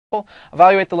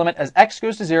Evaluate the limit as x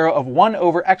goes to 0 of 1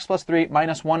 over x plus 3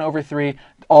 minus 1 over 3,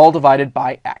 all divided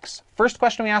by x. First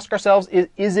question we ask ourselves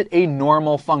is it a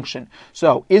normal function?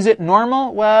 So, is it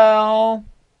normal? Well,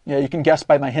 yeah, you can guess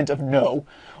by my hint of no.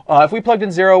 If we plugged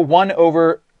in 0, 1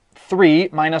 over 3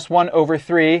 minus 1 over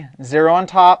 3, 0 on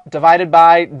top, divided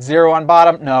by 0 on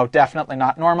bottom. No, definitely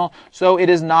not normal. So it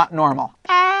is not normal.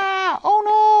 Oh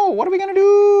no, what are we going to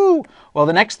do? Well,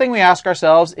 the next thing we ask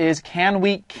ourselves is, can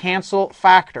we cancel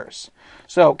factors?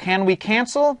 So can we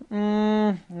cancel?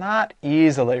 Not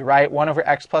easily, right? 1 over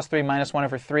x plus 3 minus 1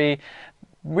 over 3.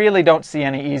 Really don't see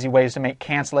any easy ways to make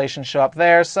cancellation show up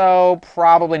there, so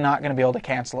probably not going to be able to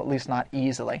cancel, at least not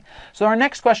easily. So our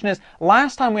next question is,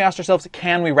 last time we asked ourselves,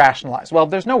 can we rationalize? Well,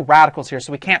 there's no radicals here,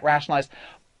 so we can't rationalize,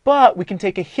 but we can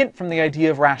take a hint from the idea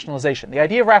of rationalization. The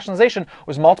idea of rationalization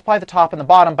was multiply the top and the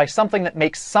bottom by something that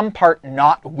makes some part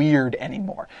not weird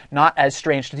anymore, not as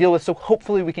strange to deal with, so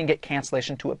hopefully we can get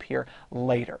cancellation to appear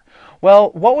later.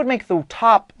 Well, what would make the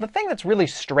top, the thing that's really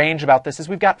strange about this is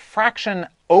we've got fraction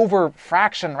over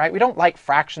fraction, right? We don't like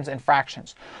fractions and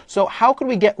fractions. So how could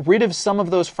we get rid of some of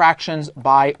those fractions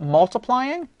by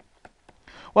multiplying?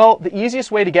 Well, the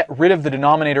easiest way to get rid of the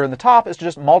denominator in the top is to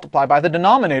just multiply by the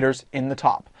denominators in the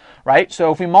top, right? So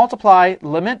if we multiply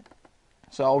limit,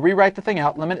 so I'll rewrite the thing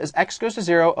out, limit as x goes to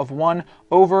 0 of 1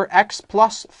 over x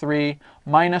plus 3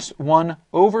 minus 1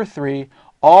 over 3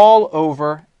 all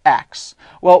over x.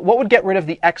 Well, what would get rid of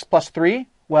the x plus 3?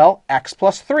 Well, x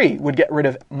plus 3 would get rid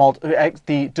of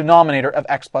the denominator of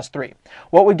x plus 3.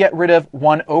 What would get rid of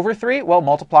 1 over 3? Well,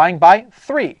 multiplying by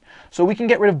 3. So we can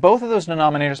get rid of both of those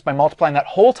denominators by multiplying that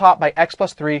whole top by x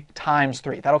plus 3 times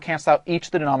 3. That'll cancel out each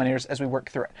of the denominators as we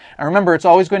work through it. And remember, it's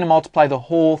always going to multiply the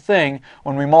whole thing.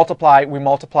 When we multiply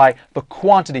the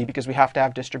quantity because we have to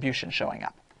have distribution showing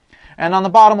up. And on the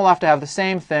bottom, we'll have to have the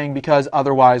same thing because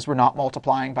otherwise we're not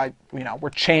multiplying by, we're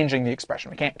changing the expression.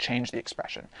 We can't change the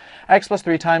expression. X plus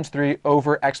 3 times 3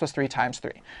 over x plus 3 times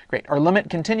 3. Great. Our limit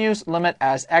continues. Limit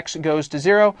as x goes to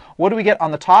 0. What do we get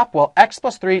on the top? Well, x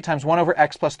plus 3 times 1 over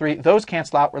x plus 3. Those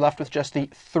cancel out. We're left with just the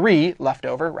 3 left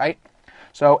over, right?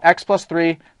 So x plus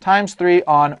 3 times 3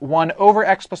 on 1 over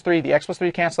x plus 3. The x plus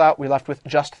 3 cancel out. We're left with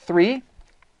just 3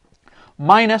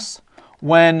 minus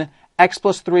when x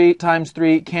plus 3 times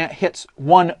 3 hits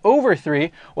 1 over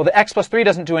 3. Well, the x plus 3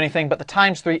 doesn't do anything, but the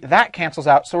times 3, that cancels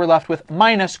out, so we're left with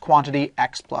minus quantity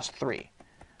x plus 3.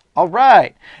 All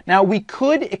right, now we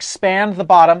could expand the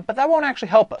bottom, but that won't actually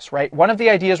help us, right? One of the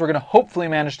ideas we're going to hopefully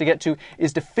manage to get to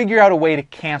is to figure out a way to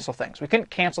cancel things. We couldn't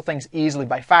cancel things easily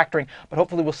by factoring, but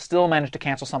hopefully we'll still manage to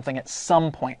cancel something at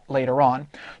some point later on.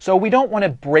 So we don't want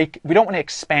to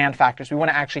expand factors. We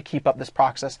want to actually keep up this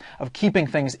process of keeping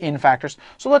things in factors.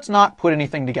 So let's not put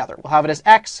anything together. We'll have it as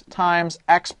x times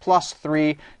x plus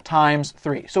 3 times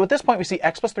 3. So at this point we see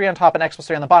x plus 3 on top and x plus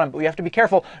 3 on the bottom, but we have to be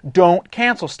careful. Don't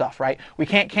cancel stuff, right? We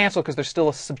can't cancel because there's still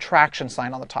a subtraction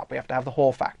sign on the top. We have to have the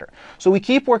whole factor. So we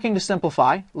keep working to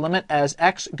simplify. Limit as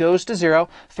x goes to 0.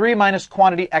 3 minus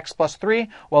quantity x plus 3.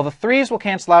 Well, the 3's will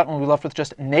cancel out and we'll be left with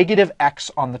just negative x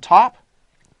on the top.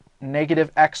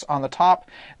 Negative x on the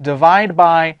top. Divide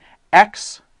by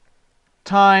x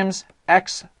times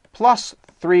x plus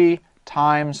 3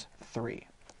 times 3.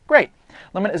 Great.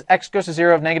 Limit as x goes to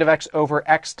 0 of negative x over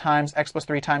x times x plus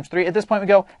 3 times 3. At this point we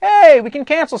go, hey, we can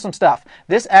cancel some stuff.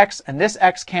 This x and this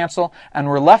x cancel, and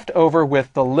we're left over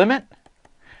with the limit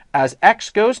as x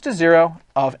goes to 0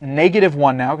 of negative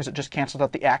 1 now, because it just canceled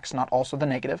out the x, not also the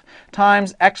negative,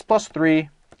 times x plus 3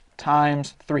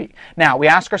 times 3. Now, we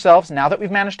ask ourselves, now that we've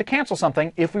managed to cancel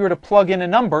something, if we were to plug in a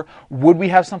number, would we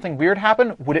have something weird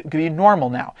happen? Would it be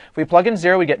normal now? If we plug in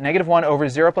 0, we get negative 1 over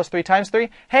 0 plus 3 times 3.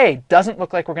 Hey, doesn't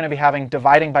look like we're going to be having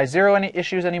dividing by 0 any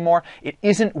issues anymore. It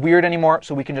isn't weird anymore,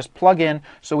 so we can just plug in.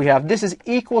 So we have this is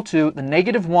equal to the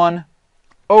negative 1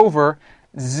 over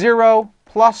 0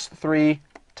 plus 3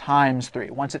 times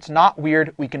 3. Once it's not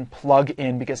weird, we can plug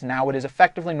in because now it is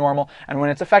effectively normal. And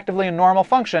when it's effectively a normal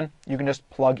function, you can just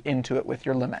plug into it with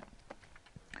your limit.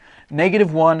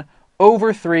 Negative 1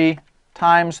 over 3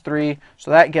 times 3.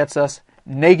 So that gets us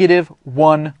negative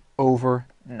 1 over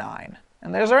 9.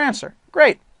 And there's our answer.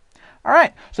 Great. All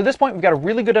right, so at this point we've got a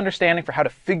really good understanding for how to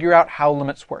figure out how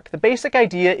limits work. The basic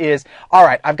idea is, all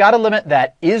right, I've got a limit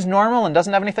that is normal and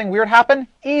doesn't have anything weird happen.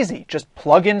 Easy, just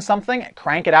plug in something,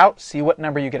 crank it out, see what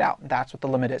number you get out. That's what the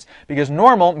limit is. Because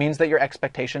normal means that your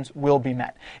expectations will be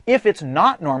met. If it's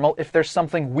not normal, if there's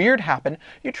something weird happen,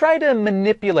 you try to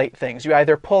manipulate things. You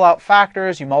either pull out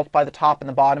factors, you multiply the top and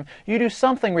the bottom, you do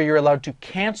something where you're allowed to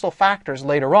cancel factors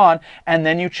later on, and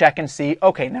then you check and see,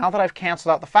 okay, now that I've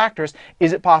canceled out the factors,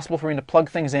 is it possible for me me to plug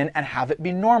things in and have it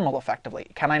be normal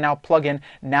effectively? Can I now plug in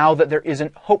now that there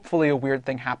isn't hopefully a weird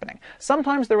thing happening?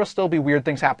 Sometimes there will still be weird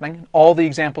things happening. All the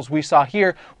examples we saw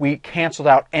here, we canceled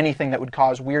out anything that would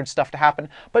cause weird stuff to happen,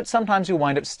 but sometimes you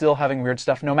wind up still having weird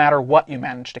stuff no matter what you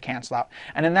manage to cancel out.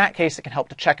 And in that case, it can help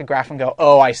to check a graph and go,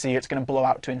 oh, I see, it's going to blow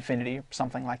out to infinity,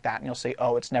 something like that, and you'll say,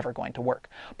 oh, it's never going to work.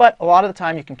 But a lot of the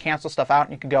time you can cancel stuff out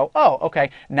and you can go, oh, okay,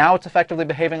 now it's effectively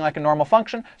behaving like a normal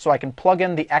function, so I can plug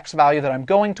in the x value that I'm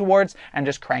going towards and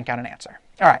just crank out an answer.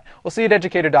 All right, we'll see you at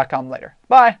Educator.com later.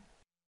 Bye!